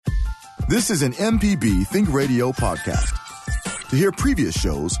This is an MPB Think Radio podcast. To hear previous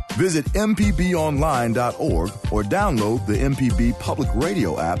shows, visit mpbonline.org or download the MPB Public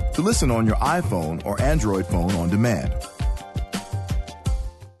Radio app to listen on your iPhone or Android phone on demand.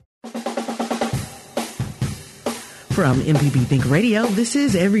 From MPB Think Radio, this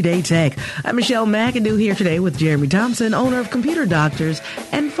is Everyday Tech. I'm Michelle McAdoo here today with Jeremy Thompson, owner of Computer Doctors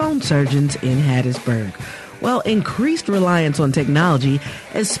and Phone Surgeons in Hattiesburg. Well, increased reliance on technology,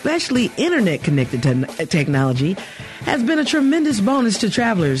 especially internet-connected technology, has been a tremendous bonus to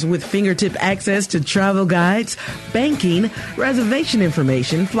travelers with fingertip access to travel guides, banking, reservation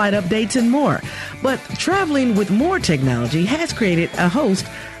information, flight updates, and more. But traveling with more technology has created a host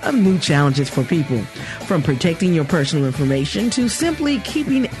of new challenges for people, from protecting your personal information to simply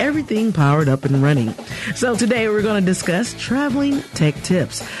keeping everything powered up and running. So today we're going to discuss traveling tech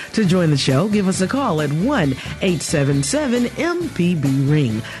tips. To join the show, give us a call at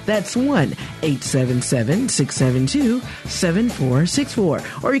 1-877-MPB-RING. That's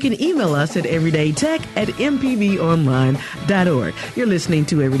 1-877-672-7464. Or you can email us at everydaytech@mpbonline.org. You're listening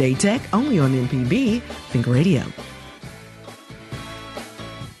to Everyday Tech only on MPB Think Radio.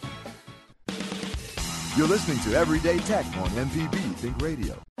 You're listening to Everyday Tech on MPB Think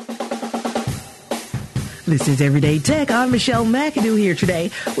Radio. This is Everyday Tech. I'm Michelle McAdoo here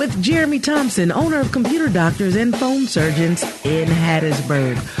today with Jeremy Thompson, owner of Computer Doctors and Phone Surgeons in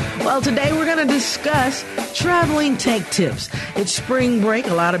Hattiesburg. Well, today we're going to discuss traveling tech tips. It's spring break.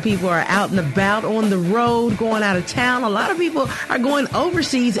 A lot of people are out and about on the road, going out of town. A lot of people are going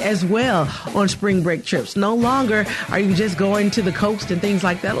overseas as well on spring break trips. No longer are you just going to the coast and things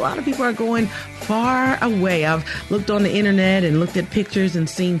like that. A lot of people are going far away. I've looked on the internet and looked at pictures and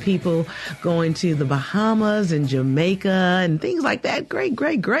seen people going to the Bahamas and Jamaica and things like that. Great,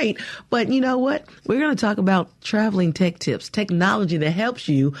 great, great. But you know what? We're going to talk about traveling tech tips, technology that helps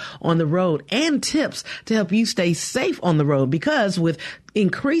you on the road, and tips to help you stay safe on the road, because with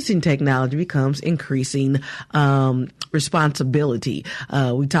increasing technology becomes increasing responsibility.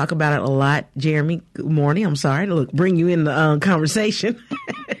 We talk about it a lot. Jeremy, good morning. I'm sorry to bring you in the conversation.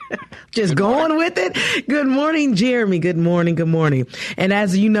 Just going with it. Good morning, Jeremy. Good morning. Good morning. And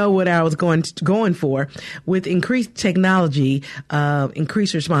as you know, what I was going for, with increased technology,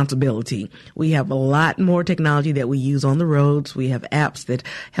 increased responsibility. We have a lot more technology that we use on the roads. We have apps that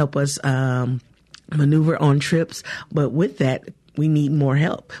help us maneuver on trips. But with that, we need more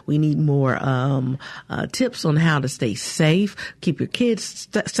help. We need more tips on how to stay safe, keep your kids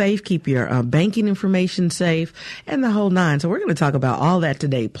safe, keep your banking information safe, and the whole nine. So we're going to talk about all that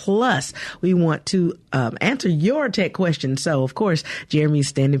today. Plus, we want to answer your tech questions. So, of course, Jeremy's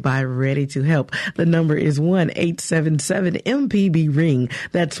standing by ready to help. The number is 1-877-MPB-RING.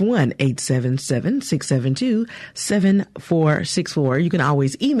 That's 1-877-672-7464. You can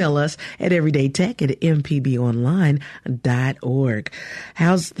always email us at everydaytech@mpbonline.org.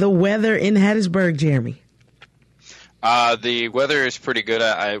 How's the weather in Hattiesburg, Jeremy? The weather is pretty good.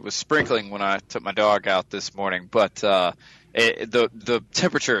 I was sprinkling when I took my dog out this morning, but the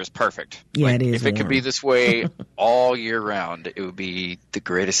temperature is perfect. Yeah, it is. If it could be this way all year round, it would be the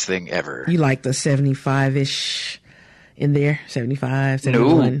greatest thing ever. You like the 75-ish in there? 75,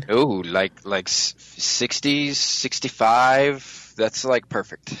 71? No, like 60s, 65. That's like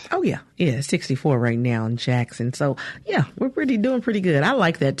perfect. Oh, yeah. Yeah, 64 right now in Jackson. So, yeah, we're doing pretty good. I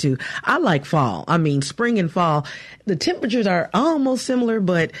like that, too. I like fall. I mean, spring and fall. The temperatures are almost similar,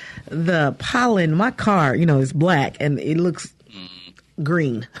 but the pollen, my car, is black, and it looks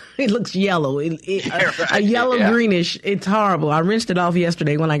green. It looks yellow. A yellow greenish. It's horrible. I rinsed it off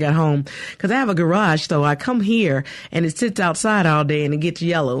yesterday when I got home because I have a garage. So I come here and it sits outside all day and it gets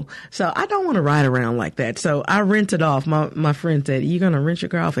yellow. So I don't want to ride around like that. So I rinse it off. My friend said, "You're going to rinse your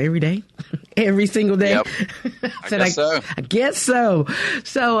car off every day?" Every single day? Yep. I guess so.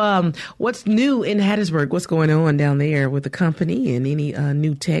 So what's new in Hattiesburg? What's going on down there with the company, and any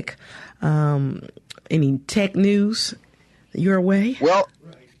new tech, any tech news your way? Well,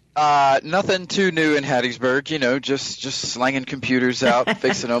 nothing too new in Hattiesburg. Just slanging computers out,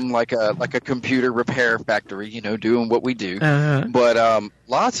 fixing them like a computer repair factory. Doing what we do. Uh-huh. But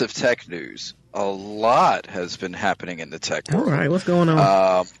lots of tech news. A lot has been happening in the tech world. All right, what's going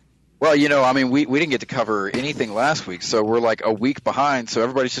on? Well, we didn't get to cover anything last week, so we're like a week behind. So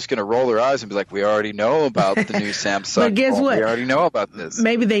everybody's just going to roll their eyes and be like, "We already know about the new Samsung." But guess what? We already know about this.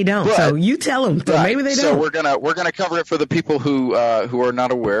 Maybe they don't. So you tell them. So maybe they don't. So we're gonna cover it for the people who are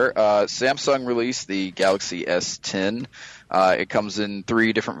not aware. Samsung released the Galaxy S10. It comes in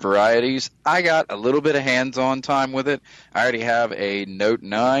 3 different varieties. I got a little bit of hands-on time with it. I already have a Note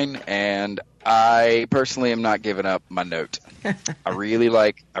 9, and I personally am not giving up my Note. I really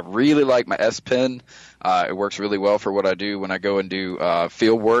like my S Pen. It works really well for what I do when I go and do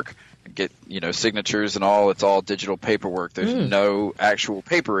field work. Get signatures and all. It's all digital paperwork. There's no actual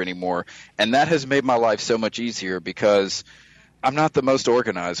paper anymore, and that has made my life so much easier because I'm not the most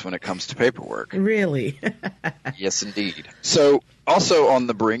organized when it comes to paperwork. Really? Yes, indeed. So also on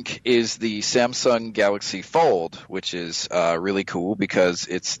the brink is the Samsung Galaxy Fold, which is really cool because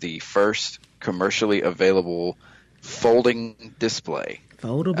it's the first commercially available folding display.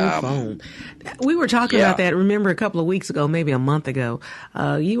 Foldable phone. We were talking about that, remember, a couple of weeks ago, maybe a month ago.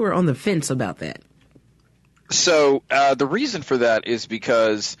 You were on the fence about that. So the reason for that is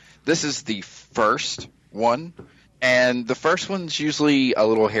because this is the first one. And the first one's usually a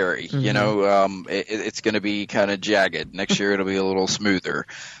little hairy, it's going to be kind of jagged. Next year it'll be a little smoother.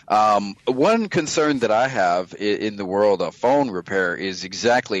 One concern that I have in the world of phone repair is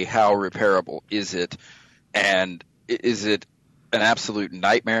exactly how repairable is it, and is it an absolute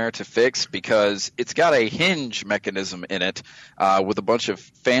nightmare to fix, because it's got a hinge mechanism in it with a bunch of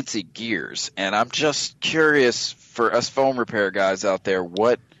fancy gears. And I'm just curious for us phone repair guys out there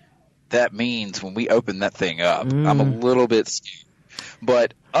what that means when we open that thing up. I'm a little bit scared.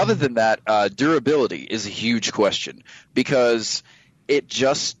 But other than that, durability is a huge question, because it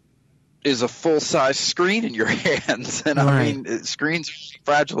just is a full-size screen in your hands, and right. I mean, screens are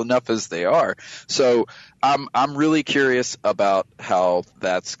fragile enough as they are. So I'm really curious about how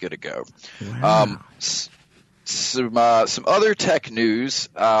that's going to go. Wow. Some other tech news.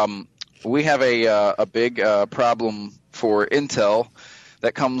 We have a big problem for Intel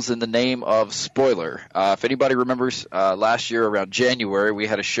that comes in the name of spoiler. If anybody remembers, last year around January, we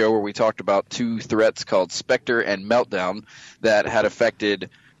had a show where we talked about two threats called Spectre and Meltdown that had affected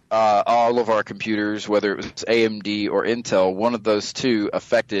all of our computers, whether it was AMD or Intel. One of those two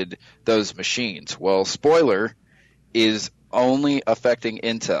affected those machines. Well, spoiler is only affecting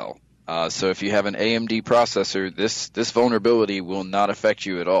Intel. So if you have an AMD processor, this vulnerability will not affect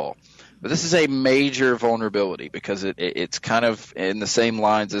you at all. But this is a major vulnerability because it's kind of in the same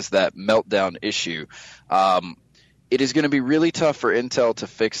lines as that Meltdown issue. It is going to be really tough for Intel to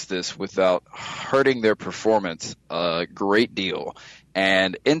fix this without hurting their performance a great deal.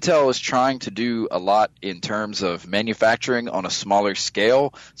 And Intel is trying to do a lot in terms of manufacturing on a smaller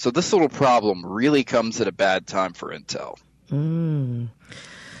scale. So this little problem really comes at a bad time for Intel.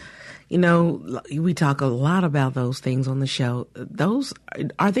 We talk a lot about those things on the show.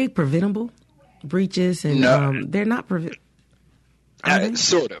 Are they preventable breaches? And no, they're not preventable.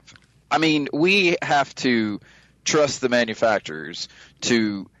 Sort of. I mean, we have to trust the manufacturers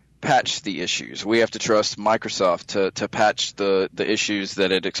to patch the issues. We have to trust Microsoft to patch the issues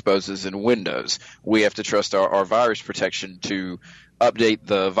that it exposes in Windows. We have to trust our virus protection to update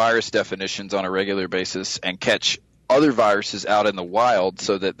the virus definitions on a regular basis and catch other viruses out in the wild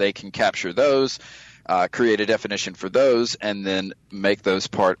so that they can capture those, create a definition for those, and then make those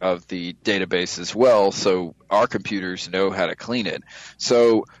part of the database as well so our computers know how to clean it.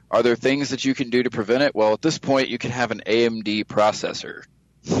 So are there things that you can do to prevent it? Well, at this point, you can have an AMD processor.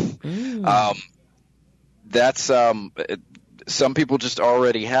 That's some people just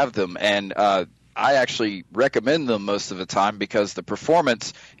already have them, and I actually recommend them most of the time because the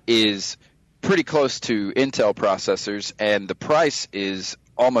performance is pretty close to Intel processors, and the price is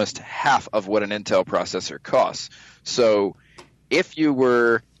almost half of what an Intel processor costs. So if you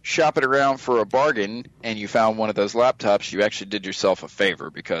were shopping around for a bargain and you found one of those laptops, you actually did yourself a favor,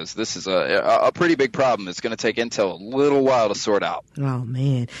 because this is a pretty big problem. It's going to take Intel a little while to sort out. Oh,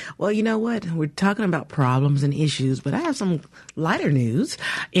 man. Well, you know what? We're talking about problems and issues, but I have some lighter news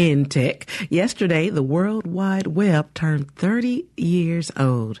in tech. Yesterday, the World Wide Web turned 30 years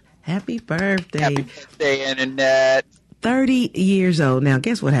old. Happy birthday. Happy birthday, Internet. 30 years old. Now,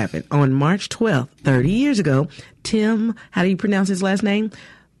 guess what happened? On March 12th, 30 years ago, Tim, how do you pronounce his last name?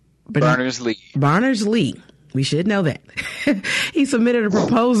 Berners-Lee. Berners-Lee. We should know that. He submitted a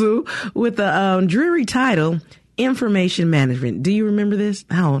proposal with the dreary title, Information Management. Do you remember this?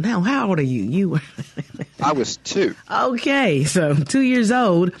 How old are you? I was 2. Okay, so 2 years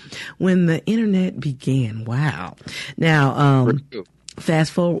old when the internet began. Wow. Now,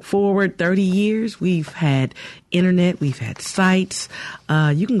 fast forward 30 years, we've had internet, we've had sites.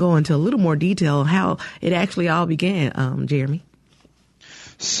 You can go into a little more detail how it actually all began, Jeremy.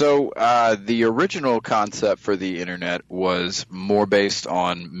 So the original concept for the internet was more based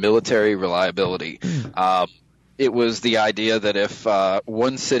on military reliability. It was the idea that if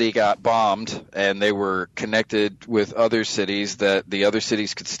one city got bombed and they were connected with other cities, that the other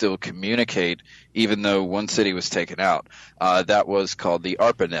cities could still communicate even though one city was taken out. That was called the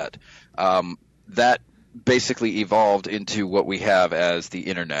ARPANET. That basically evolved into what we have as the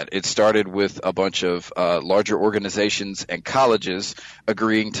internet. It started with a bunch of larger organizations and colleges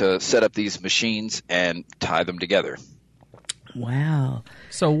agreeing to set up these machines and tie them together. Wow.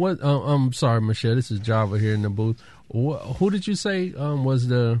 So what? I'm sorry, Michelle. This is Java here in the booth. Who did you say was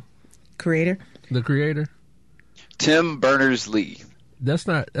the creator? The creator? Tim Berners-Lee. That's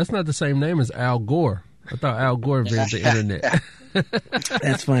not the same name as Al Gore. I thought Al Gore invented the internet.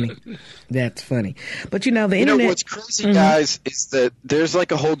 That's funny. That's funny. But the internet. You know what's crazy, guys, is that there's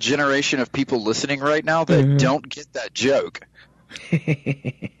like a whole generation of people listening right now that don't get that joke.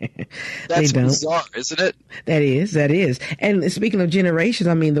 That's bizarre, isn't it? That is. And speaking of generations,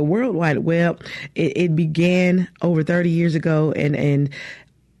 I mean, the World Wide Web, it began over 30 years ago, and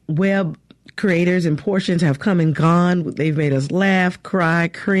web creators and portions have come and gone. They've made us laugh, cry,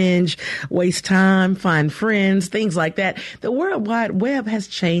 cringe, waste time, find friends, things like that. The World Wide Web has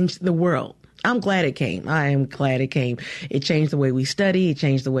changed the world. I'm glad it came. I am glad it came. It changed the way we study. It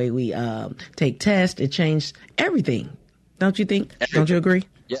changed the way we take tests. It changed everything. Don't you think? Don't you agree?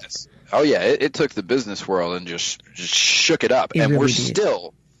 Yes. Oh, yeah. It took the business world and just shook it up. And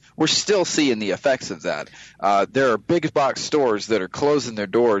really we're still seeing the effects of that. There are big box stores that are closing their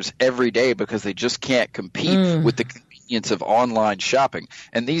doors every day because they just can't compete with the convenience of online shopping.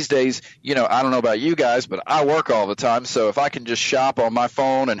 And these days, I don't know about you guys, but I work all the time. So if I can just shop on my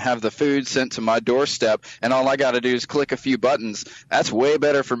phone and have the food sent to my doorstep and all I got to do is click a few buttons, that's way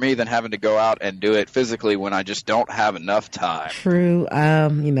better for me than having to go out and do it physically when I just don't have enough time. True.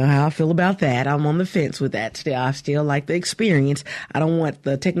 You know how I feel about that. I'm on the fence with that still. I still like the experience. I don't want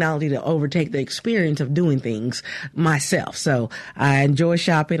the technology to overtake the experience of doing things myself. So I enjoy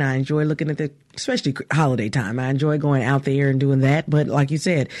shopping. I enjoy looking at especially holiday time. I enjoy going out there and doing that. But like you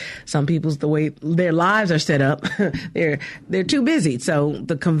said, some people's the way their lives are set up, they're too busy. So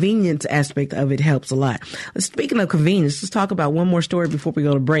the convenience aspect of it helps a lot. Speaking of convenience, let's talk about one more story before we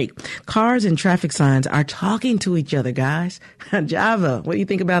go to break. Cars and traffic signs are talking to each other, guys. Java, what do you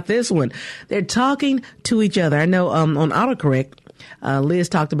think about this one? They're talking to each other. I know on autocorrect, Liz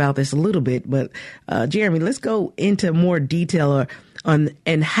talked about this a little bit, but Jeremy, let's go into more detail on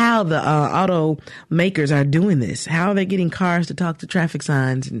how the automakers are doing this. How are they getting cars to talk to traffic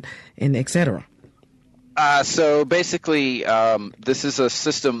signs and et cetera? So basically, this is a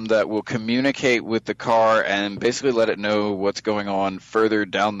system that will communicate with the car and basically let it know what's going on further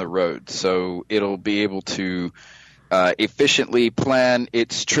down the road. So it'll be able to efficiently plan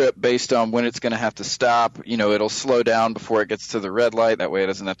its trip based on when it's going to have to stop. It'll slow down before it gets to the red light. That way it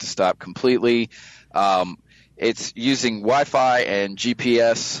doesn't have to stop completely. It's using Wi-Fi and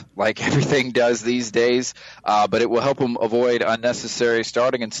GPS like everything does these days, but it will help them avoid unnecessary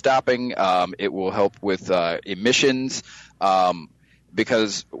starting and stopping. It will help with emissions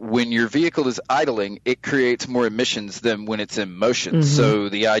because when your vehicle is idling, it creates more emissions than when it's in motion. So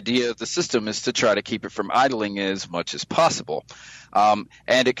the idea of the system is to try to keep it from idling as much as possible. And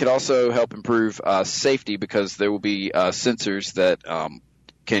it could also help improve safety because there will be sensors that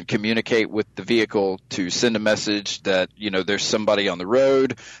can communicate with the vehicle to send a message that, there's somebody on the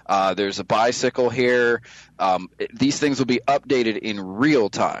road, there's a bicycle here. These things will be updated in real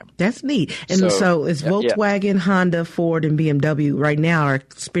time. That's neat. And so it's Volkswagen, Honda, Ford, and BMW right now are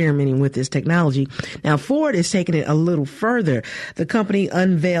experimenting with this technology. Now, Ford is taking it a little further. The company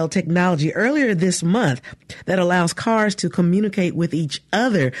unveiled technology earlier this month that allows cars to communicate with each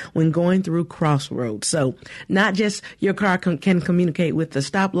other when going through crossroads. So not just your car can communicate with the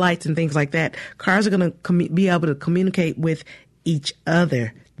stoplights and things like that. Cars are going to be able to communicate with each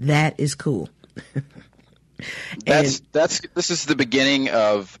other. That is cool. This is the beginning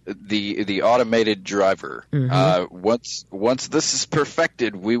of the automated driver. Once this is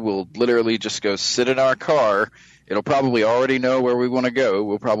perfected, we will literally just go sit in our car. It'll probably already know where we want to go.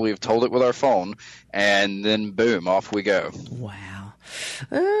 We'll probably have told it with our phone, and then boom, off we go. Wow.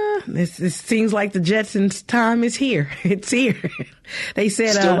 This seems like the Jetsons' time is here. It's here. They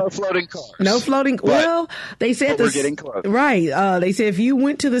said still no floating cars. No floating. Well, they said we're getting close. Right. They said if you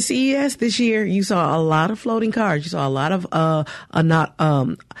went to the CES this year, you saw a lot of floating cars. You saw a lot of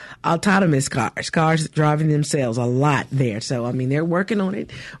autonomous cars driving themselves. A lot there. So I mean, they're working on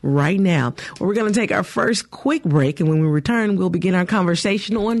it right now. Well, we're going to take our first quick break, and when we return, we'll begin our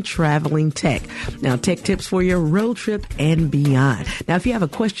conversation on traveling tech. Now, tech tips for your road trip and beyond. Now, if you have a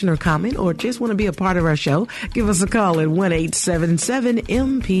question or comment, or just want to be a part of our show, give us a call at 1-877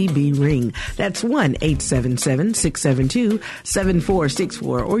 1-877-MPB-RING. That's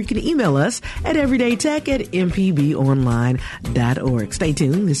 1-877-672-7464. Or you can email us at everydaytech@mpbonline.org. Stay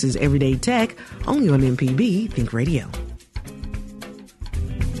tuned. This is Everyday Tech, only on MPB Think Radio.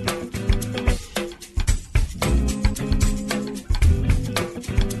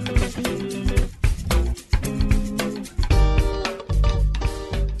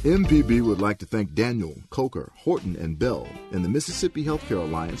 MPB would like to thank Daniel, Coker, Horton, and Bell in the Mississippi Healthcare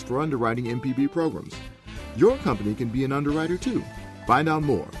Alliance for underwriting MPB programs. Your company can be an underwriter too. Find out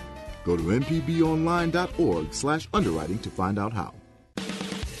more. Go to mpbonline.org/underwriting to find out how.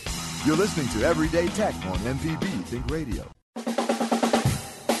 You're listening to Everyday Tech on MPB Think Radio.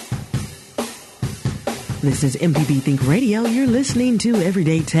 This is MPB Think Radio. You're listening to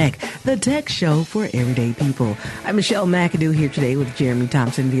Everyday Tech, the tech show for everyday people. I'm Michelle McAdoo here today with Jeremy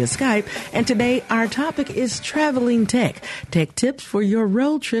Thompson via Skype. And today our topic is traveling tech tips for your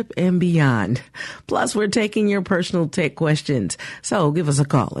road trip and beyond. Plus, we're taking your personal tech questions. So give us a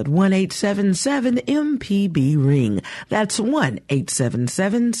call at 1-877-MPB-RING. That's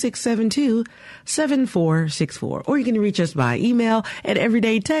 1-877-672-7464. Or you can reach us by email at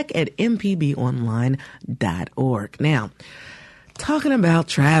everydaytech@mpbonline.org. Now, talking about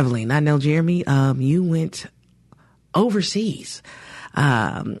traveling, I know, Jeremy, you went overseas.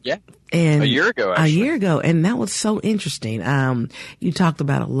 Yeah. And a year ago, and that was so interesting. You talked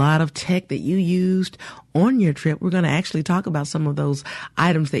about a lot of tech that you used on your trip. We're going to actually talk about some of those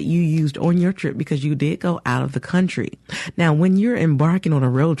items that you used on your trip because you did go out of the country. Now, when you're embarking on a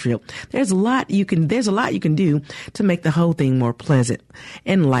road trip, there's a lot you can do to make the whole thing more pleasant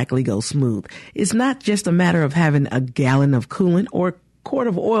and likely go smooth. It's not just a matter of having a gallon of coolant or quart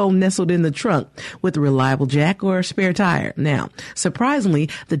of oil nestled in the trunk with a reliable jack or a spare tire. Now, surprisingly,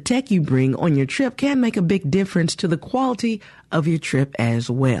 the tech you bring on your trip can make a big difference to the quality of your trip as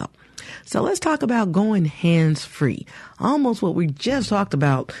well. So let's talk about going hands-free. Almost what we just talked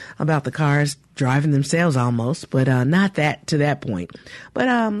about the cars driving themselves almost, but not that to that point.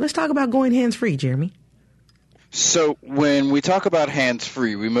 But let's talk about going hands-free, Jeremy. So when we talk about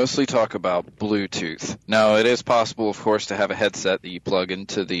hands-free, we mostly talk about Bluetooth. Now, it is possible, of course, to have a headset that you plug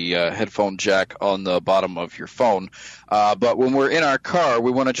into the headphone jack on the bottom of your phone. But when we're in our car, we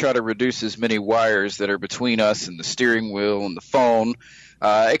want to try to reduce as many wires that are between us and the steering wheel and the phone.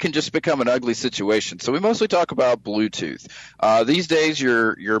 It can just become an ugly situation. So we mostly talk about Bluetooth. These days,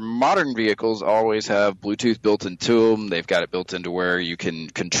 your modern vehicles always have Bluetooth built into them. They've got it built into where you can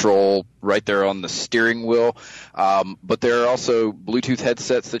control right there on the steering wheel. But there are also Bluetooth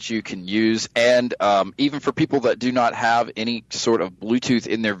headsets that you can use. And even for people that do not have any sort of Bluetooth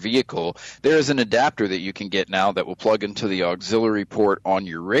in their vehicle, there is an adapter that you can get now that will plug into the auxiliary port on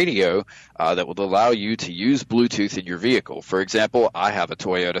your radio that will allow you to use Bluetooth in your vehicle. For example, I have a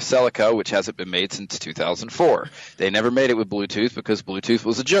Toyota Celica, which hasn't been made since 2004. They never made it with Bluetooth because Bluetooth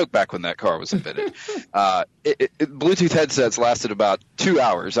was a joke back when that car was invented. Bluetooth headsets lasted about 2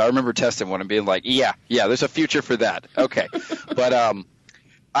 hours. I remember testing one and being like, yeah, there's a future for that. Okay. But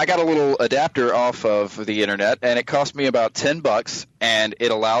I got a little adapter off of the internet, and it cost me about $10, and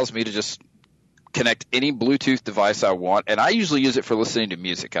it allows me to just connect any Bluetooth device I want, and I usually use it for listening to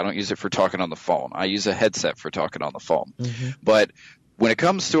music. I don't use it for talking on the phone. I use a headset for talking on the phone. Mm-hmm. But when it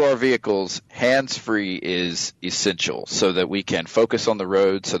comes to our vehicles, hands-free is essential so that we can focus on the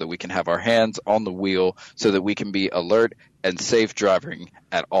road, so that we can have our hands on the wheel, so that we can be alert and safe driving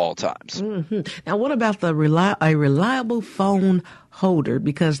at all times. Mm-hmm. Now, what about a reliable phone holder?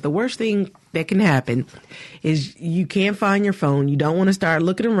 Because the worst thing that can happen is you can't find your phone. You don't want to start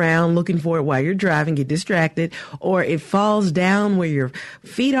looking around, looking for it while you're driving, get distracted, or it falls down where your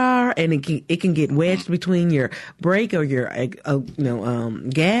feet are and it can get wedged between your brake or your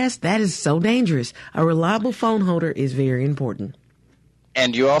gas. That is so dangerous. A reliable phone holder is very important.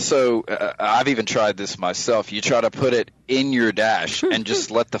 And you also, I've even tried this myself, you try to put it in your dash and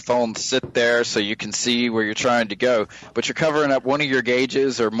just let the phone sit there so you can see where you're trying to go. But you're covering up one of your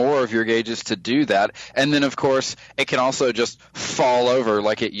gauges or more of your gauges to do that. And then, of course, it can also just fall over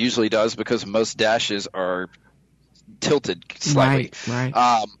like it usually does because most dashes are tilted slightly.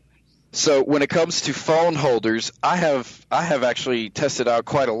 Right. So when it comes to phone holders, I have actually tested out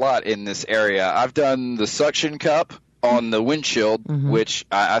quite a lot in this area. I've done the suction cup on the windshield, mm-hmm. which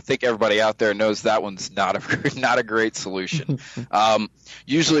I think everybody out there knows that one's not a great solution.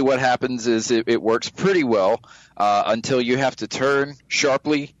 Usually what happens is it works pretty well until you have to turn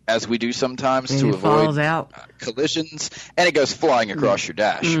sharply, as we do sometimes, to avoid collisions, and it goes flying across your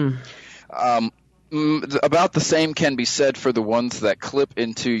dash. About the same can be said for the ones that clip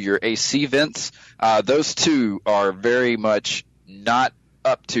into your AC vents. Those two are very much not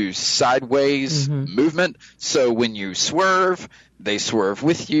up to sideways movement. So when you swerve, they swerve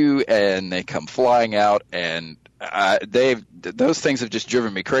with you and they come flying out. And those things have just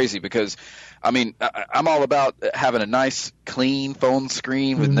driven me crazy because, I mean, I'm all about having a nice, clean phone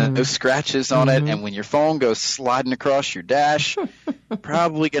screen with no scratches on it. And when your phone goes sliding across your dash,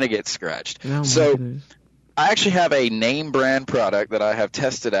 probably going to get scratched. Oh, so goodness. I actually have a name brand product that I have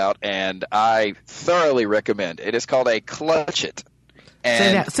tested out, and I thoroughly recommend. It is called a Clutch It.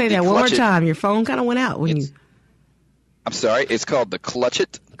 And Say that one more time. Your phone kind of went out when you. I'm sorry. It's called the Clutch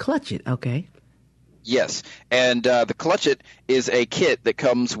It. Clutch It. Okay. Yes, and the Clutch It is a kit that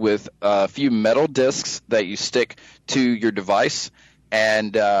comes with a few metal discs that you stick to your device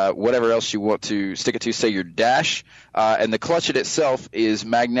and whatever else you want to stick it to, say your dash. And the Clutch It itself is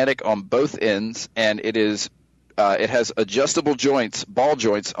magnetic on both ends, and it has adjustable joints, ball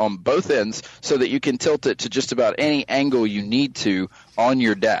joints on both ends so that you can tilt it to just about any angle you need to on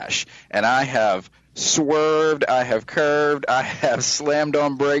your dash. And I have swerved, I have curved, I have slammed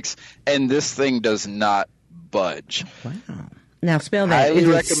on brakes, and this thing does not budge. Wow. Now spell that. Is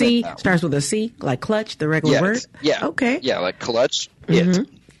it C? Starts with a C, like clutch, the regular word? Yeah. Okay. Yeah, like clutch it.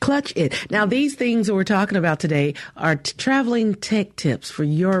 Clutch it. Now, these things that we're talking about today are traveling tech tips for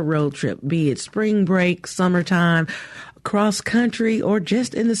your road trip, be it spring break, summertime, cross country, or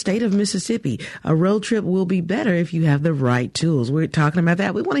just in the state of Mississippi. A road trip will be better if you have the right tools. We're talking about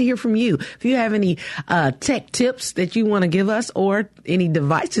that. We want to hear from you. If you have any tech tips that you want to give us or any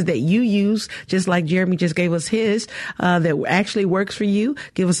devices that you use, just like Jeremy just gave us his, that actually works for you,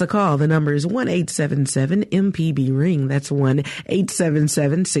 give us a call. The number is 1-877-MPB-RING. That's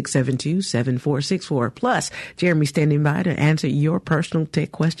 1-877-672-7464. Plus, Jeremy standing by to answer your personal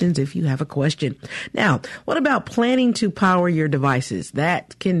tech questions if you have a question. Now, what about planning to power your devices?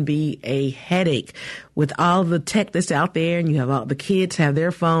 That can be a headache with all the tech that's out there, and you have all the kids have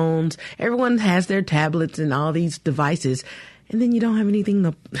their phones, everyone has their tablets and all these devices, and then you don't have anything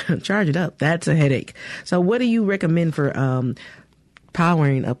to charge it up. That's a headache. So what do you recommend for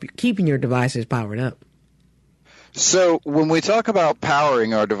powering up, keeping your devices powered up? So when we talk about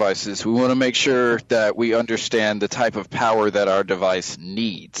powering our devices, we want to make sure that we understand the type of power that our device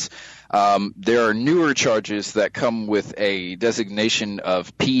needs. There are newer chargers that come with a designation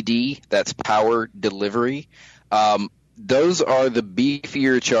of PD, that's power delivery. Those are the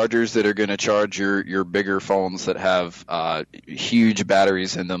beefier chargers that are going to charge your bigger phones that have huge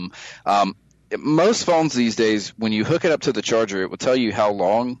batteries in them. Most phones these days, when you hook it up to the charger, it will tell you how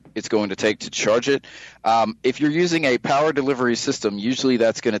long it's going to take to charge it. If you're using a power delivery system, usually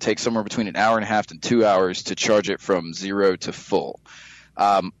that's going to take somewhere between an hour and a half to 2 hours to charge it from 0 to full.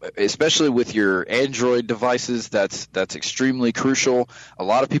 Especially with your Android devices, that's extremely crucial. A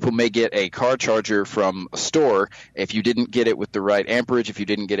lot of people may get a car charger from a store. If you didn't get it with the right amperage, if you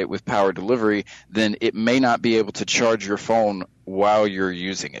didn't get it with power delivery, then it may not be able to charge your phone while you're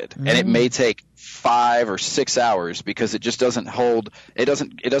using it. And it may take 5 or 6 hours because it just doesn't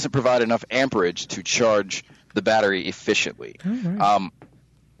provide enough amperage to charge the battery efficiently. I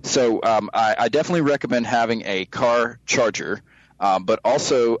definitely recommend having a car charger. But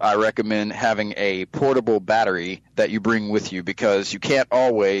also I recommend having a portable battery that you bring with you because you can't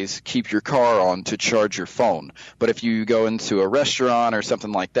always keep your car on to charge your phone. But if you go into a restaurant or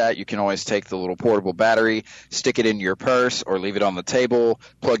something like that, you can always take the little portable battery, stick it in your purse or leave it on the table,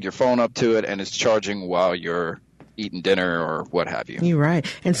 plug your phone up to it, and it's charging while you're eating dinner or what have you. You're right.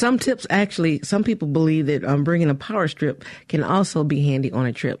 And some people believe that bringing a power strip can also be handy on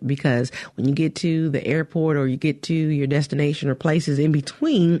a trip because when you get to the airport or you get to your destination or places in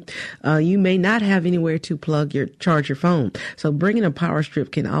between, you may not have anywhere to charge your phone. So bringing a power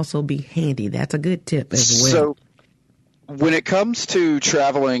strip can also be handy. That's a good tip as well. So when it comes to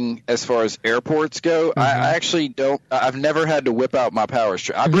traveling as far as airports go, I actually don't – I've never had to whip out my power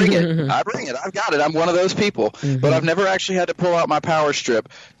strip. I bring it. I've got it. I'm one of those people. But I've never actually had to pull out my power strip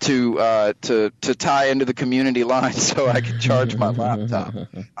to tie into the community line so I can charge my laptop.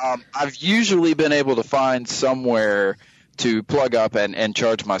 I've usually been able to find somewhere – to plug up and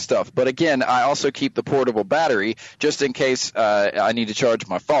charge my stuff. But again, I also keep the portable battery just in case I need to charge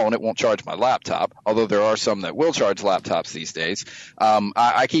my phone. It won't charge my laptop, although there are some that will charge laptops these days.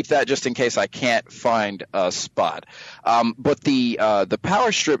 I keep that just in case I can't find a spot. But the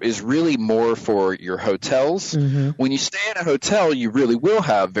power strip is really more for your hotels. When you stay in a hotel, you really will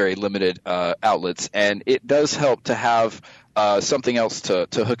have very limited outlets, and it does help to have something else to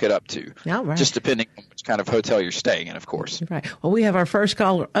hook it up to, just depending on which kind of hotel you're staying in, of course. Right. Well, we have our first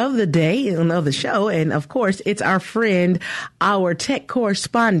caller of the day and of the show, and of course, it's our friend, our tech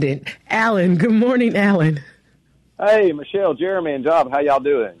correspondent, Alan. Good morning, Alan. Hey, Michelle, Jeremy, and Job, how y'all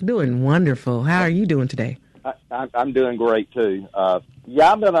doing? Doing wonderful. How are you doing today? I'm doing great too. I'm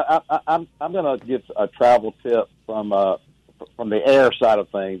gonna give a travel tip from the air side of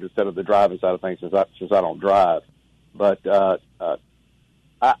things instead of the driving side of things, since I don't drive. But I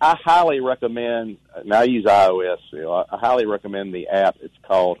highly recommend. Now I use iOS. I highly recommend the app. It's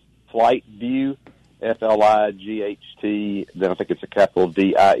called Flight View, FLIGHT. Then I think it's a capital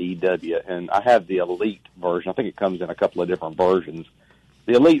DIEW, and I have the Elite version. I think it comes in a couple of different versions.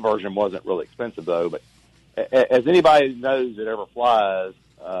 The Elite version wasn't really expensive though, but as anybody knows that ever flies,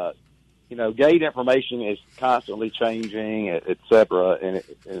 gate information is constantly changing, et cetera. And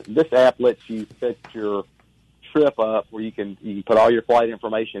this app lets you set your trip up where you can put all your flight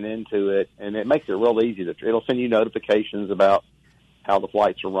information into it, and it makes it real easy. It'll send you notifications about how the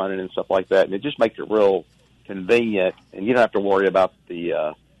flights are running and stuff like that, and it just makes it real convenient. And you don't have to worry about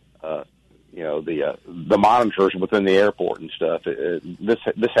the monitors within the airport and stuff. This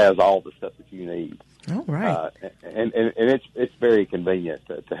has all the stuff that you need. All right, and it's very convenient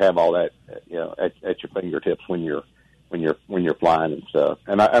to have all that at your fingertips when you're flying and stuff.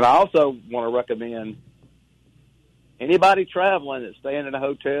 And I also want to recommend anybody traveling that's staying in a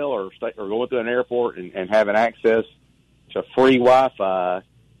hotel or going to an airport and having access to free Wi-Fi.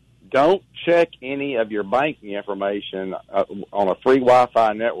 Don't check any of your banking information on a free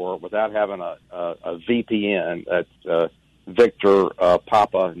Wi-Fi network without having a VPN. That's Victor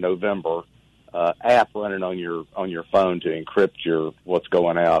Papa November app running on your phone to encrypt what's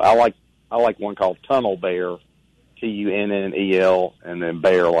going out. I like one called Tunnel Bear, TUNNEL, and then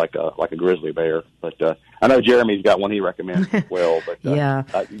bear like a grizzly bear. But I know Jeremy's got one he recommends as well. But yeah,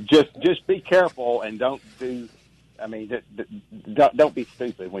 just be careful and don't do. I mean, don't be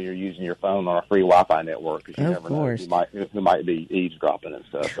stupid when you're using your phone on a free Wi-Fi network, because you never know who might be eavesdropping and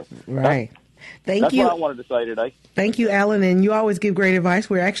stuff. So, right. That's what I wanted to say today. Thank you, Alan, and you always give great advice.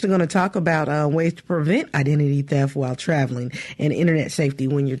 We're actually going to talk about ways to prevent identity theft while traveling and internet safety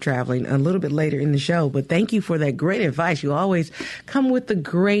when you're traveling a little bit later in the show. But thank you for that great advice. You always come with the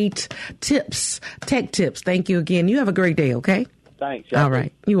great tips, tech tips. Thank you again. You have a great day, okay? Thanks. All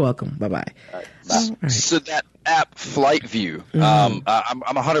right. You're welcome. Bye-bye. All right. Bye. All right. So that app, Flight View, I'm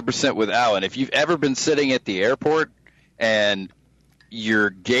 100% with Alan. If you've ever been sitting at the airport and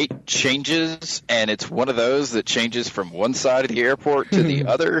your gate changes, and it's one of those that changes from one side of the airport to the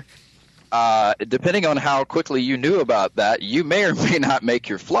other, depending on how quickly you knew about that, you may or may not make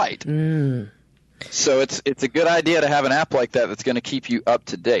your flight. So it's a good idea to have an app like that that's going to keep you up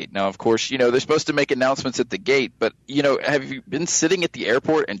to date. Now, of course, they're supposed to make announcements at the gate, but, have you been sitting at the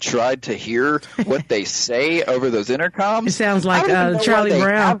airport and tried to hear what they say over those intercoms? It sounds like Charlie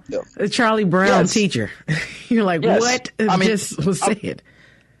Brown teacher. You're like, what just was said?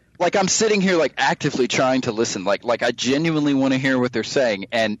 Like, I'm sitting here, actively trying to listen. Like I genuinely want to hear what they're saying,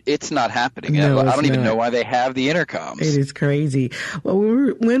 and it's not happening. No, I don't even know why they have the intercoms. It is crazy.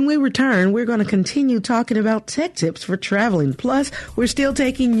 Well, when we return, we're going to continue talking about tech tips for traveling. Plus, we're still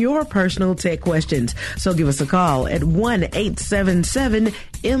taking your personal tech questions. So give us a call at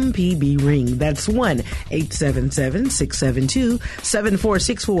 1-877-MPB-RING. That's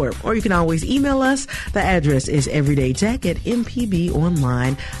 1-877-672-7464. Or you can always email us. The address is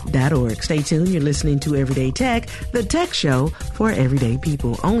everydaytech@mpbonline.org. Stay tuned. You're listening to Everyday Tech, the tech show for everyday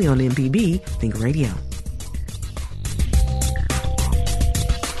people, only on MPB Think Radio.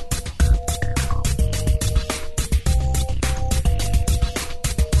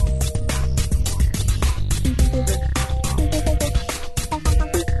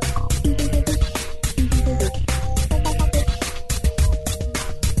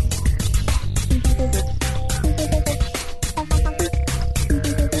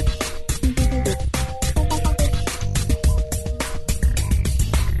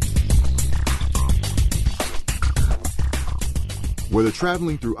 Whether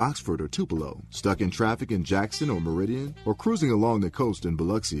traveling through Oxford or Tupelo, stuck in traffic in Jackson or Meridian, or cruising along the coast in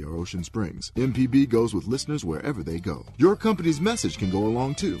Biloxi or Ocean Springs, MPB goes with listeners wherever they go. Your company's message can go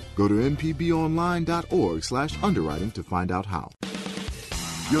along too. Go to mpbonline.org/underwriting to find out how.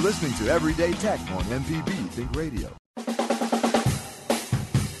 You're listening to Everyday Tech on MPB Think Radio.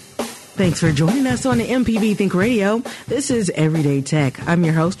 Thanks for joining us on the MPB Think Radio. This is Everyday Tech. I'm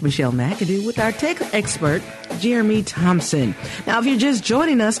your host, Michelle McAdoo, with our tech expert, Jeremy Thompson. Now, if you're just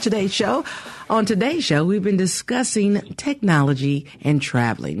joining us on today's show, we've been discussing technology and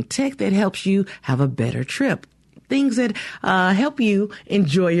traveling, tech that helps you have a better trip. Things that help you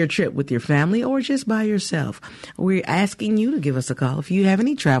enjoy your trip with your family or just by yourself. We're asking you to give us a call if you have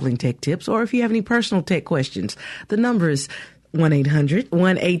any traveling tech tips or if you have any personal tech questions. The number is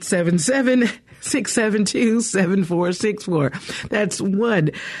 1-800-1877 1-877-672-7464. That's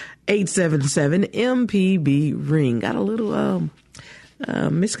 1-877-MPB-RING. Got a little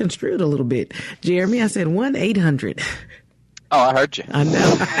misconstrued a little bit. Jeremy, I said 1-800. Oh, I heard you. I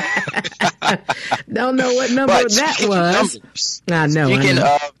know. Don't know what number that was. Numbers. I know. Speaking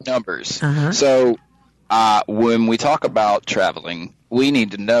of numbers, so when we talk about traveling, we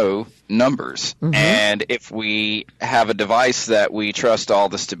need to know numbers. Mm-hmm. And if we have a device that we trust all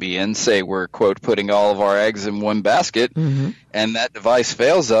this to be in, say we're, quote, putting all of our eggs in one basket, and that device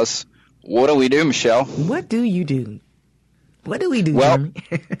fails us, what do we do, Michelle? What do you do? What do we do, well, Jeremy?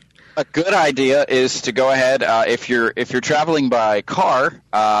 A good idea is to go ahead, if you're traveling by car,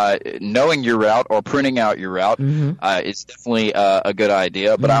 knowing your route or printing out your route is definitely a good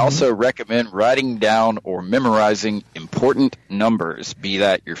idea. But I also recommend writing down or memorizing important numbers, be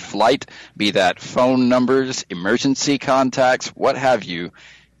that your flight, be that phone numbers, emergency contacts, what have you.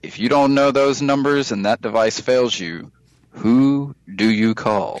 If you don't know those numbers and that device fails you, who do you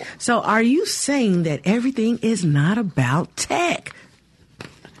call? So are you saying that everything is not about tech?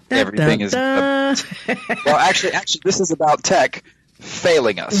 Everything is well, actually this is about tech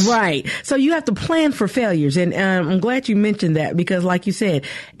failing us. Right. So you have to plan for failures, and I'm glad you mentioned that, because like you said,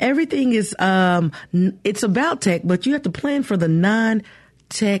 everything is it's about tech, but you have to plan for the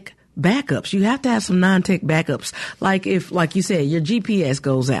non-tech backups. You have to have some non-tech backups. Like if, like you said, your GPS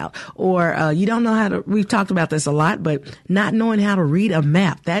goes out, or you don't know how to, we've talked about this a lot, but not knowing how to read a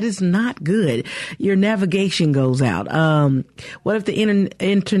map, that is not good. Your navigation goes out. What if the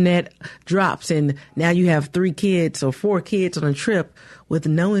internet drops and now you have 3 kids or 4 kids on a trip with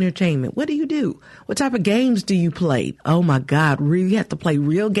no entertainment? What do you do? What type of games do you play? Oh my God, we have to play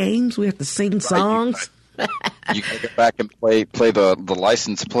real games? We have to sing songs? You can go back and play the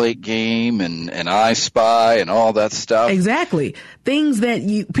license plate game and I Spy and all that stuff. Exactly. Things that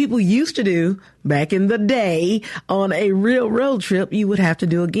people used to do back in the day on a real road trip, you would have to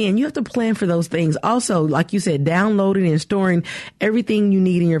do again. You have to plan for those things. Also, like you said, downloading and storing everything you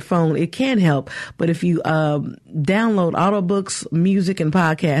need in your phone, it can help. But if you download audiobooks, music, and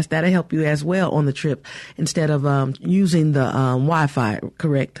podcasts, that'll help you as well on the trip, instead of using the Wi-Fi,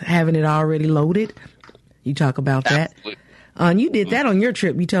 correct? Having it already loaded. You talk about that. And you did that on your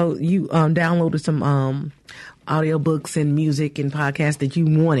trip. You downloaded some audiobooks and music and podcasts that you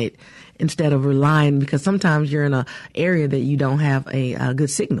wanted, instead of relying, because sometimes you're in an area that you don't have a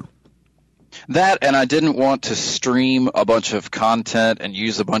good signal. That, and I didn't want to stream a bunch of content and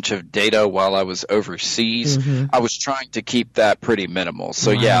use a bunch of data while I was overseas. I was trying to keep that pretty minimal.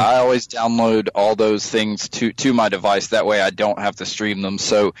 So yeah, I always download all those things to my device. That way I don't have to stream them.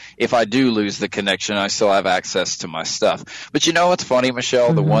 So if I do lose the connection, I still have access to my stuff. But you know what's funny,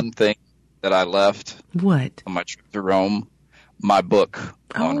 Michelle? The one thing that I left on my trip to Rome, my book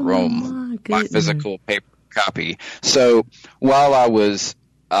on Rome, my physical paper copy. So while I was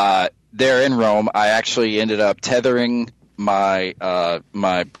there in Rome, I actually ended up tethering my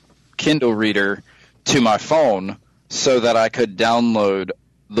my Kindle reader to my phone so that I could download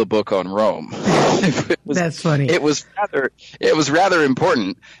the book on Rome. That's funny. It was rather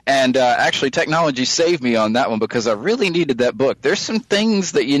important, and actually technology saved me on that one, because I really needed that book. There's some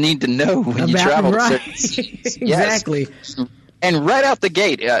things that you need to know when you travel. Right. Exactly. Yes. And right out the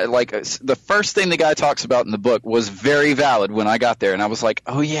gate, the first thing the guy talks about in the book was very valid when I got there. And I was like,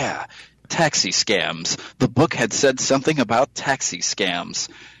 oh, yeah, taxi scams. The book had said something about taxi scams.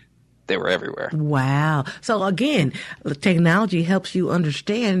 They were everywhere. Wow. So again, technology helps you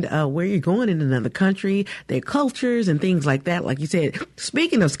understand where you're going in another country, their cultures and things like that. Like you said,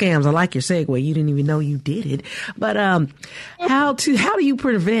 speaking of scams, I like your segue. You didn't even know you did it. But how do you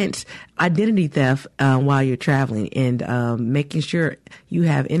prevent identity theft while you're traveling, and making sure you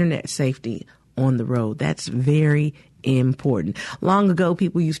have internet safety on the road? That's very important. Long ago,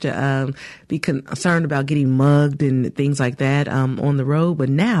 people used to be concerned about getting mugged and things like that on the road, but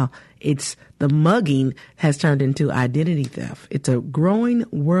now the mugging has turned into identity theft. It's a growing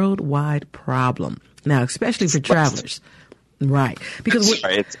worldwide problem now, especially for travelers. Right. Because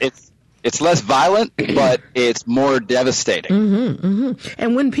it's less violent, but it's more devastating.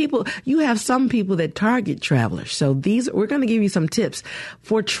 And when you have some people that target travelers. So we're going to give you some tips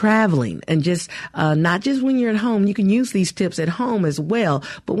for traveling, and just, not just when you're at home. You can use these tips at home as well.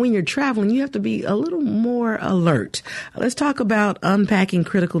 But when you're traveling, you have to be a little more alert. Let's talk about unpacking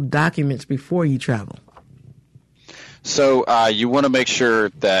critical documents before you travel. So you want to make sure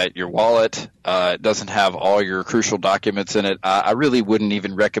that your wallet doesn't have all your crucial documents in it. I really wouldn't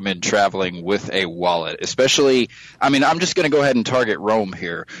even recommend traveling with a wallet, especially, I mean, I'm just going to go ahead and target Rome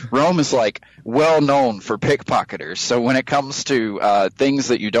here. Rome is like well known for pickpocketers. So when it comes to things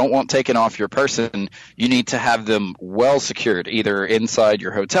that you don't want taken off your person, you need to have them well secured, either inside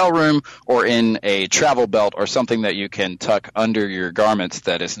your hotel room or in a travel belt or something that you can tuck under your garments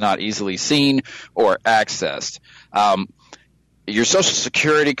that is not easily seen or accessed. Your social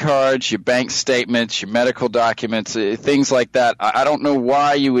security cards, your bank statements, your medical documents, things like that. I don't know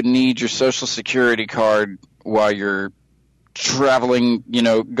why you would need your social security card while you're traveling,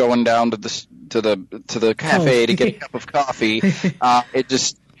 going down to the cafe to get a cup of coffee. It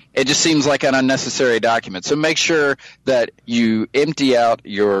just seems like an unnecessary document. So make sure that you empty out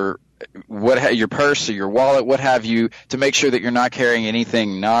your purse or your wallet, what have you, to make sure that you're not carrying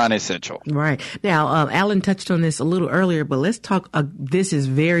anything non-essential. Right. Now, Alan touched on this a little earlier, but let's talk, this is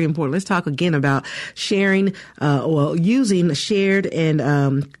very important. Let's talk again about sharing, using shared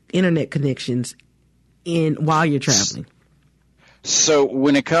and internet connections while you're traveling. So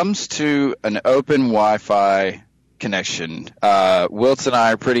when it comes to an open Wi-Fi connection, Wilt and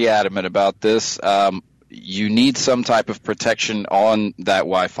I are pretty adamant about this. You need some type of protection on that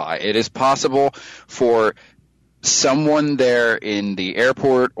Wi-Fi. It is possible for someone there in the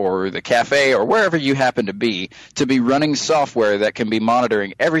airport or the cafe or wherever you happen to be running software that can be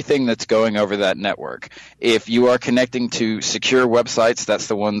monitoring everything that's going over that network. If you are connecting to secure websites, that's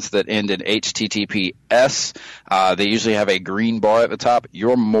the ones that end in HTTPS. They usually have a green bar at the top.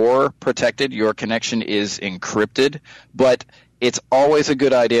 You're more protected. Your connection is encrypted, but it's always a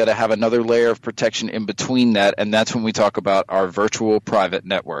good idea to have another layer of protection in between that, and that's when we talk about our virtual private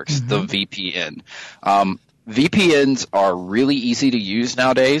networks, the VPN. VPNs are really easy to use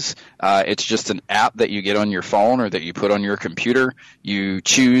nowadays. It's just an app that you get on your phone or that you put on your computer. You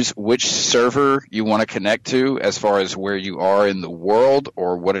choose which server you want to connect to as far as where you are in the world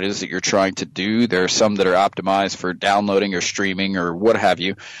or what it is that you're trying to do. There are some that are optimized for downloading or streaming or what have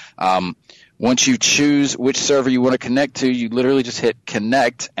you. Once you choose which server you want to connect to, you literally just hit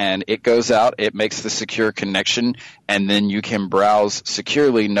connect and it goes out. It makes the secure connection, and then you can browse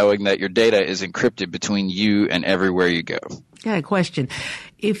securely knowing that your data is encrypted between you and everywhere you go. Got a question.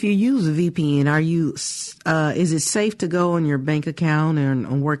 If you use a VPN, is it safe to go on your bank account and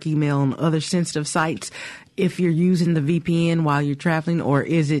on work email and other sensitive sites if you're using the VPN while you're traveling, or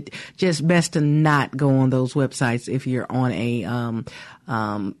is it just best to not go on those websites if you're on a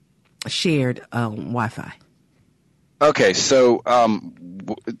shared Wi-Fi? Okay, so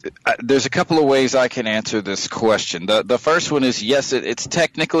there's a couple of ways I can answer this question. The first one is, yes, it's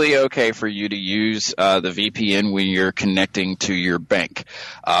technically okay for you to use the VPN when you're connecting to your bank.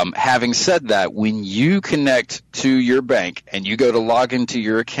 Having said that, when you connect to your bank and you go to log into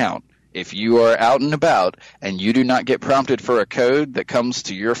your account, if you are out and about and you do not get prompted for a code that comes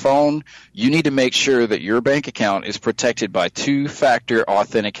to your phone, you need to make sure that your bank account is protected by two-factor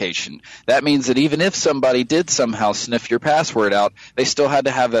authentication. That means that even if somebody did somehow sniff your password out, they still had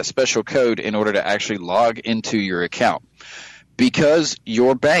to have that special code in order to actually log into your account. Because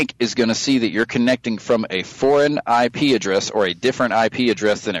your bank is going to see that you're connecting from a foreign IP address or a different IP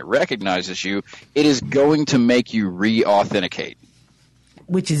address than it recognizes you, it is going to make you re-authenticate.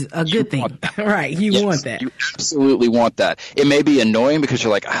 Which is a good thing. Right. You want that. You absolutely want that. It may be annoying because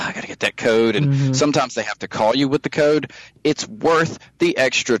you're like, I got to get that code. And sometimes they have to call you with the code. It's worth the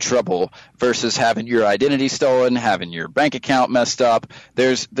extra trouble versus having your identity stolen, having your bank account messed up.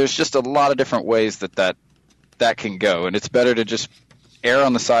 There's just a lot of different ways that can go. And it's better to just err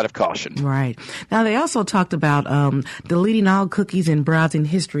on the side of caution. Right. Now, they also talked about deleting all cookies and browsing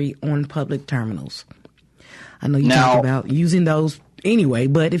history on public terminals. I know you talked about using those anyway,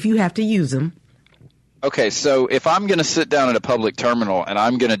 but if you have to use them. Okay, so if I'm going to sit down at a public terminal and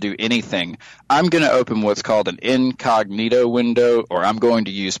I'm going to do anything, I'm going to open what's called an incognito window, or I'm going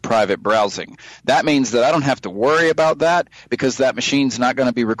to use private browsing. That means that I don't have to worry about that because that machine's not going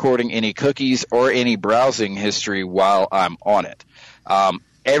to be recording any cookies or any browsing history while I'm on it.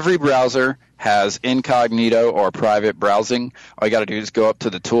 Every browser has incognito or private browsing. All you got to do is go up to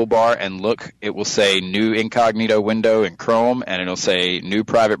the toolbar and look. It will say new incognito window in Chrome, and it'll say new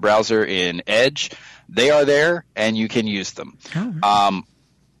private browser in Edge. They are there, and you can use them. Oh.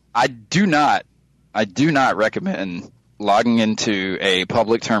 I do not recommend logging into a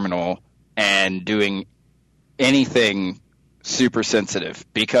public terminal and doing anything super sensitive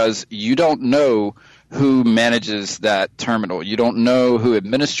because you don't know who manages that terminal. You don't know who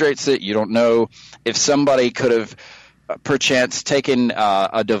administrates it. You don't know if somebody could have perchance taken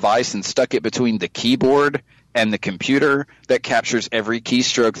a device and stuck it between the keyboard and the computer that captures every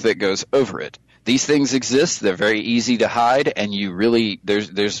keystroke that goes over it. These things exist. They're very easy to hide, and you really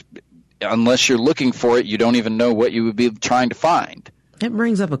there's unless you're looking for it, you don't even know what you would be trying to find. It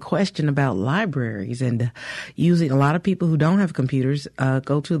brings up a question about libraries and using. A lot of people who don't have computers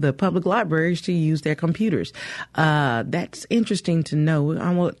go to the public libraries to use their computers. That's interesting to know.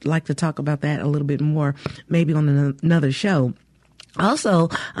 I would like to talk about that a little bit more, maybe on another show. Also,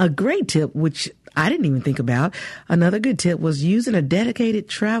 a great tip, which I didn't even think about. Another good tip was using a dedicated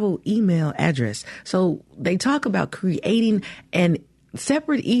travel email address. So they talk about creating a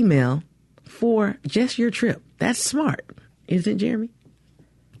separate email for just your trip. That's smart. Isn't it, Jeremy?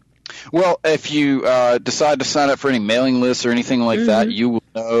 Well, if you decide to sign up for any mailing lists or anything like that, you will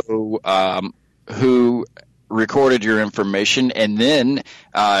know who recorded your information, and then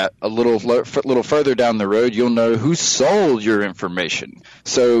a little further down the road, you'll know who sold your information.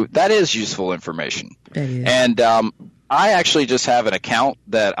 So that is useful information. That is. And I actually just have an account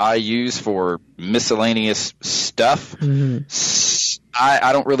that I use for miscellaneous stuff.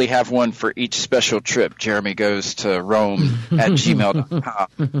 I don't really have one for each special trip. Jeremy goes to Rome at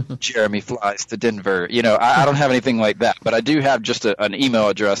gmail.com. Jeremy flies to Denver. I don't have anything like that, but I do have just an email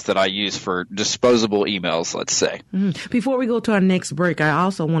address that I use for disposable emails, let's say. Before we go to our next break, I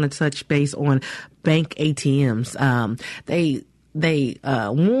also want to touch base on bank ATMs. They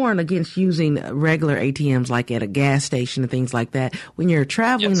warn against using regular ATMs like at a gas station and things like that. When you're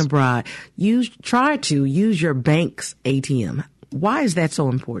traveling abroad, try to use your bank's ATM. Why is that so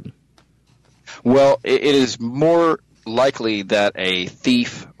important? Well, it is more likely that a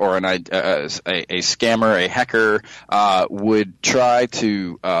thief or a scammer, a hacker, would try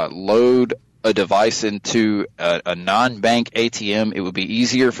to load a device into a non-bank ATM. It would be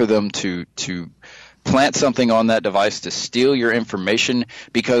easier for them to plant something on that device to steal your information,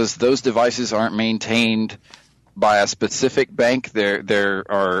 because those devices aren't maintained by a specific bank. There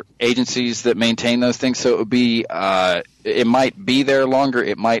are agencies that maintain those things, so it would be it might be there longer.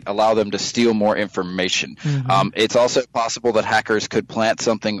 It might allow them to steal more information. It's also possible that hackers could plant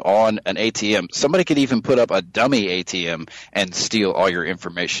something on an ATM. Somebody could even put up a dummy ATM and steal all your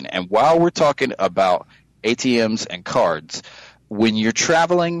information. And while we're talking about ATMs and cards, when you're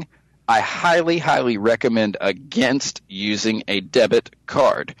traveling, I highly, highly recommend against using a debit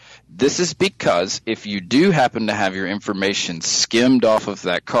card. This is because if you do happen to have your information skimmed off of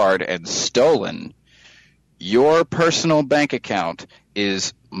that card and stolen, your personal bank account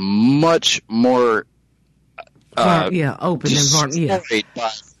is much more open destroyed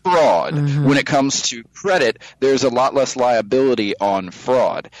by fraud. When it comes to credit, there's a lot less liability on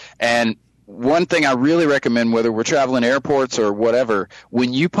fraud. And one thing I really recommend, whether we're traveling airports or whatever,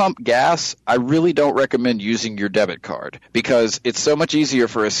 when you pump gas, I really don't recommend using your debit card, because it's so much easier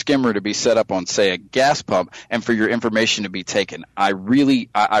for a skimmer to be set up on, say, a gas pump and for your information to be taken. I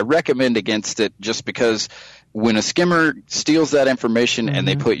recommend against it, just because when a skimmer steals that information and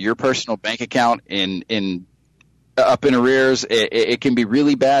they put your personal bank account up in arrears, it can be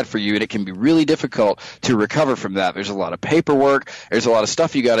really bad for you, and it can be really difficult to recover from that. There's a lot of paperwork. There's a lot of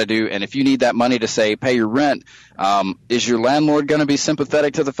stuff you got to do. And if you need that money to, say, pay your rent, is your landlord going to be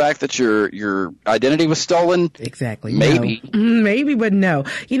sympathetic to the fact that your identity was stolen? Exactly. Maybe. No. Maybe, but no.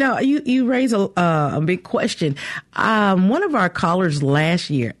 You raise a big question. One of our callers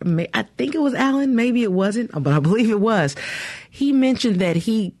last year, I think it was Alan, maybe it wasn't, but I believe it was. He mentioned that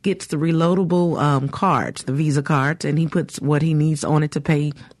he gets the reloadable cards, the Visa cards, and he puts what he needs on it to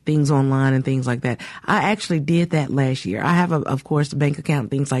pay things online and things like that. I actually did that last year. I have, of course, a bank account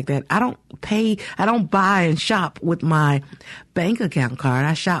and things like that. I don't buy and shop with my bank account card.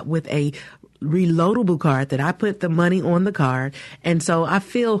 I shop with a reloadable card that I put the money on the card. And so I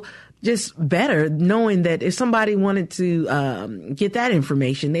feel just better knowing that if somebody wanted to get that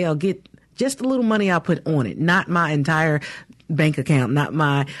information, they'll get just a little money I put on it, not my entire bank account, not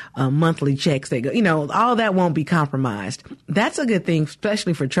my monthly checks. They go, all that won't be compromised. That's a good thing,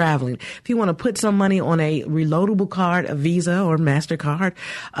 especially for traveling. If you want to put some money on a reloadable card, a Visa or MasterCard,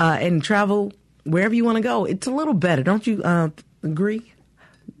 and travel wherever you want to go, it's a little better. Don't you agree,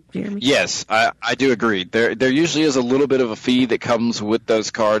 Jeremy? Yes, I do agree. There usually is a little bit of a fee that comes with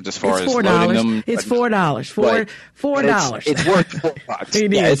those cards as far as loading them. It's $4. $4. It's worth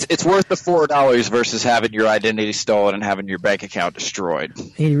 $4. It's worth the $4 versus having your identity stolen and having your bank account destroyed.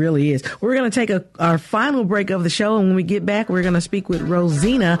 It really is. We're going to take our final break of the show, and when we get back, we're going to speak with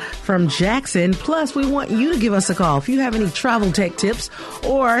Rosina from Jackson. Plus, we want you to give us a call if you have any travel tech tips,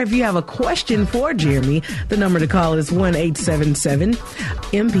 or if you have a question for Jeremy. The number to call is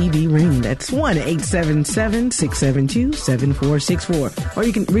 1-877-MP MPB ring. That's 1-877-672-7464. Or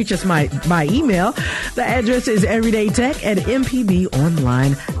you can reach us by email. The address is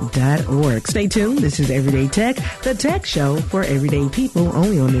everydaytech@mpbonline.org. Stay tuned. This is Everyday Tech, the tech show for everyday people,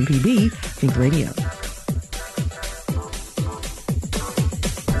 only on MPB Think Radio.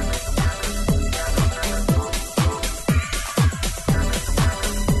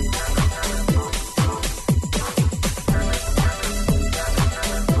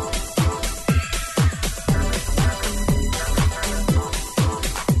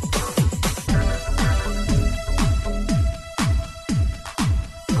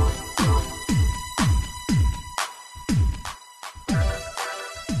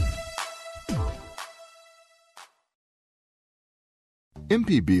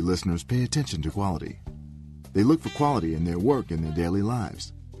 MPB listeners pay attention to quality. They look for quality in their work and their daily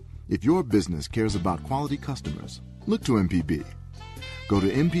lives. If your business cares about quality customers, look to MPB. Go to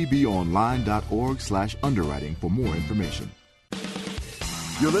mpbonline.org/underwriting for more information.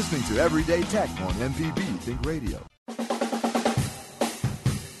 You're listening to Everyday Tech on MPB Think Radio.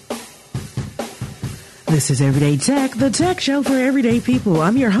 This is Everyday Tech, the tech show for everyday people.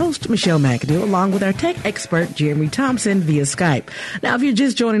 I'm your host, Michelle McAdoo, along with our tech expert, Jeremy Thompson, via Skype. Now, if you're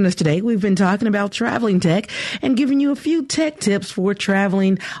just joining us today, we've been talking about traveling tech and giving you a few tech tips for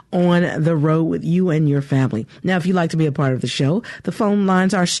traveling on the road with you and your family. Now, if you'd like to be a part of the show, the phone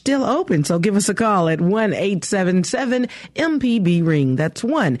lines are still open, so give us a call at 1-877-MPB-RING. That's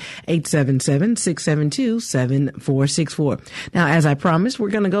 1-877-672-7464. Now, as I promised,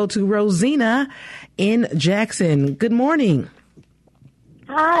 we're going to go to Rosina in Jackson. Good morning.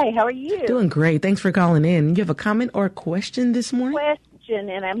 Hi, how are you? Doing great. Thanks for calling in. You have a comment or a question this morning? Question,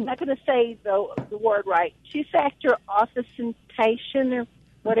 and I'm not going to say the word right. Two-factor authentication or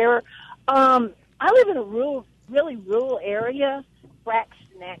whatever. I live in a really rural area,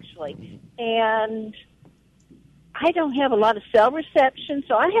 Braxton actually, and I don't have a lot of cell reception,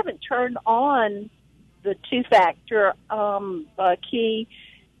 so I haven't turned on the two-factor key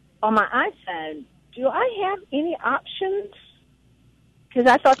on my iPhone. Do I have any options? Because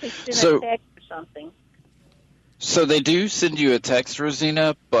I thought they sent a text or something. So they do send you a text,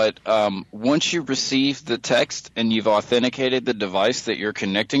 Rosina, but once you receive the text and you've authenticated the device that you're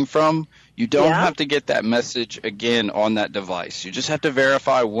connecting from, you don't have to get that message again on that device. You just have to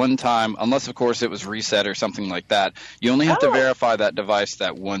verify one time, unless, of course, it was reset or something like that. You only have to verify that device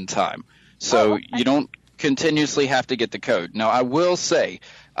that one time. So you don't continuously have to get the code. Now, I will say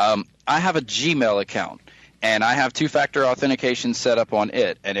I have a Gmail account, and I have two-factor authentication set up on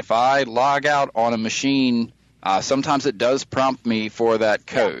it. And if I log out on a machine, sometimes it does prompt me for that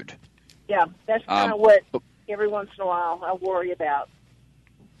code. Yeah, that's kind of what every once in a while I worry about.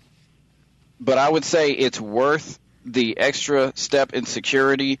 But I would say it's worth the extra step in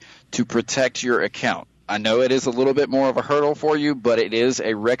security to protect your account. I know it is a little bit more of a hurdle for you, but it is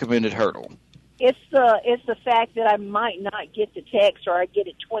a recommended hurdle. It's the fact that I might not get the text, or I get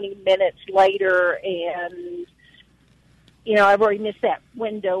it 20 minutes later, and I've already missed that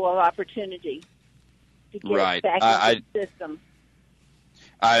window of opportunity to get it back into the system.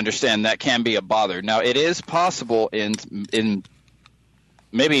 I understand that can be a bother. Now, it is possible in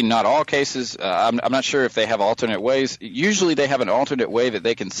maybe not all cases. I'm not sure if they have alternate ways. Usually, they have an alternate way that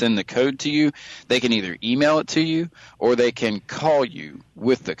they can send the code to you. They can either email it to you, or they can call you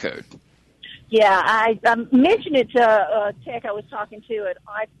with the code. Yeah, I mentioned it to a tech I was talking to at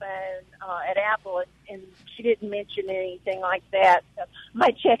iPhone at Apple, and she didn't mention anything like that. So I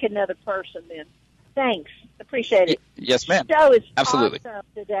might check another person then. Thanks. Appreciate it. Yes, ma'am. The show is absolutely awesome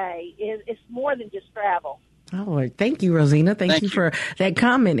today. It's more than just travel. Oh, thank you, Rosina. Thank you for that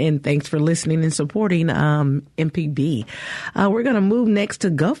comment, and thanks for listening and supporting MPB. We're going to move next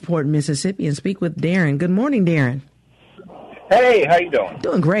to Gulfport, Mississippi, and speak with Darren. Good morning, Darren. Hey, how you doing?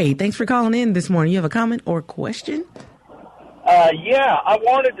 Doing great. Thanks for calling in this morning. You have a comment or question? Yeah, I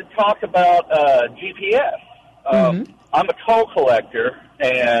wanted to talk about GPS. I'm a toll collector,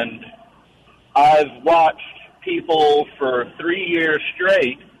 and I've watched people for 3 years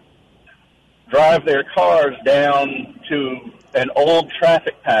straight drive their cars down to an old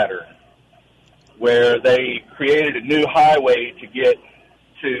traffic pattern where they created a new highway to get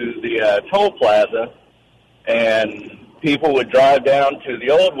to the toll plaza, and people would drive down to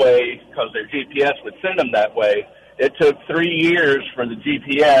the old way because their GPS would send them that way. It took 3 years for the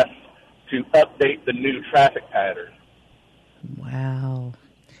GPS to update the new traffic pattern. Wow.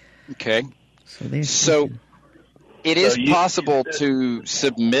 Okay. So it is possible to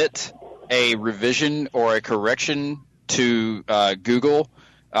submit a revision or a correction to Google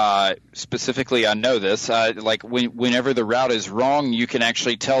specifically, I know this, like whenever the route is wrong, you can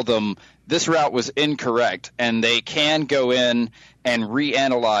actually tell them this route was incorrect, and they can go in and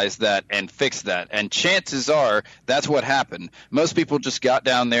reanalyze that and fix that. And chances are that's what happened. Most people just got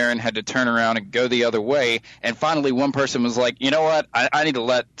down there and had to turn around and go the other way. And finally, one person was like, you know what? I need to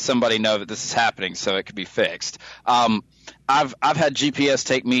let somebody know that this is happening so it can be fixed. I've had GPS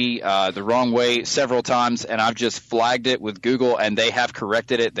take me the wrong way several times, and I've just flagged it with Google, and they have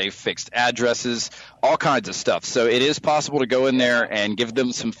corrected it. They've fixed addresses, all kinds of stuff. So it is possible to go in there and give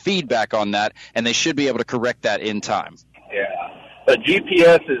them some feedback on that, and they should be able to correct that in time. Yeah, but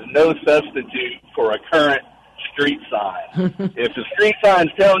GPS is no substitute for a current street sign. If the street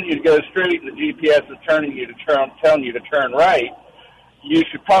sign's telling you to go straight and the GPS is telling you to turn right, you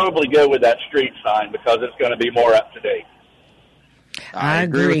should probably go with that street sign because it's going to be more up to date. I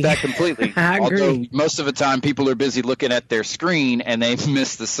agree with that completely. I agree. Although most of the time people are busy looking at their screen and they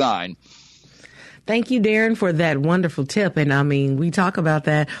miss the sign. Thank you, Darren, for that wonderful tip. And I mean, we talk about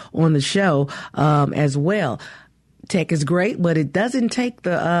that on the show as well. Tech is great, but it doesn't take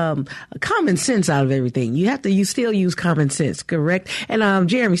the common sense out of everything. You still use common sense, correct? And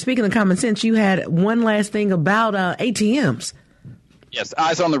Jeremy, speaking of common sense, you had one last thing about ATMs. Yes,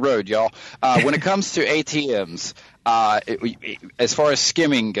 eyes on the road, y'all. When it comes to ATMs, as far as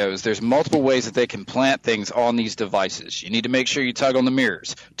skimming goes, there's multiple ways that they can plant things on these devices. You need to make sure you tug on the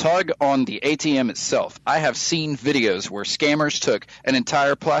mirrors. Tug on the ATM itself. I have seen videos where scammers took an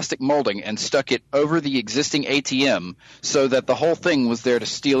entire plastic molding and stuck it over the existing ATM so that the whole thing was there to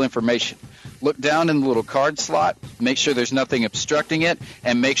steal information. Look down in the little card slot, make sure there's nothing obstructing it,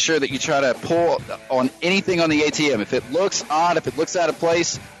 and make sure that you try to pull on anything on the ATM. If it looks odd, if it looks out of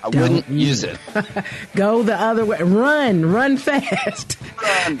place, I wouldn't use it. Go the other way. Run fast.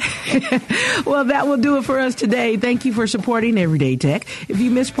 Run. Well, that will do it for us today. Thank you for supporting Everyday Tech. If you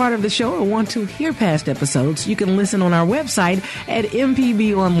missed part of the show or want to hear past episodes, you can listen on our website at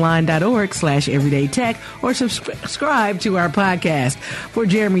mpbonline.org/everydaytech or subscribe to our podcast. For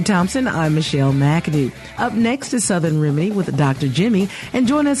Jeremy Thompson, I'm Michelle McAdoo. Up next is Southern Remedy with Dr. Jimmy, and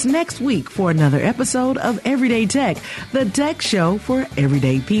join us next week for another episode of Everyday Tech, the tech show for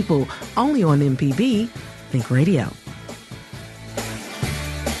everyday people, only on MPB Think Radio.